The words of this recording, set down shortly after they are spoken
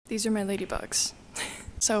These are my ladybugs.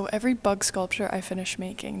 So every bug sculpture I finish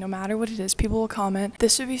making, no matter what it is, people will comment,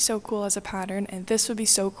 this would be so cool as a pattern, and this would be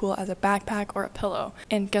so cool as a backpack or a pillow.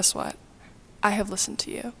 And guess what? I have listened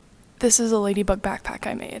to you. This is a ladybug backpack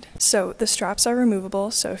I made. So the straps are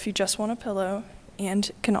removable, so if you just want a pillow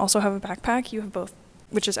and can also have a backpack, you have both,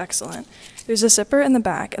 which is excellent. There's a zipper in the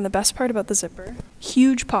back, and the best part about the zipper,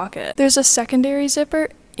 huge pocket. There's a secondary zipper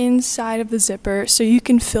inside of the zipper, so you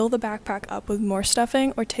can fill the backpack up with more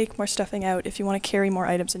stuffing or take more stuffing out if you want to carry more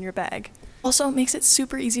items in your bag. Also, it makes it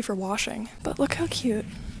super easy for washing. But look how cute.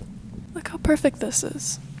 Look how perfect this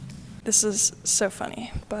is. This is so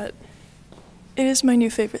funny, but it is my new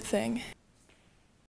favorite thing.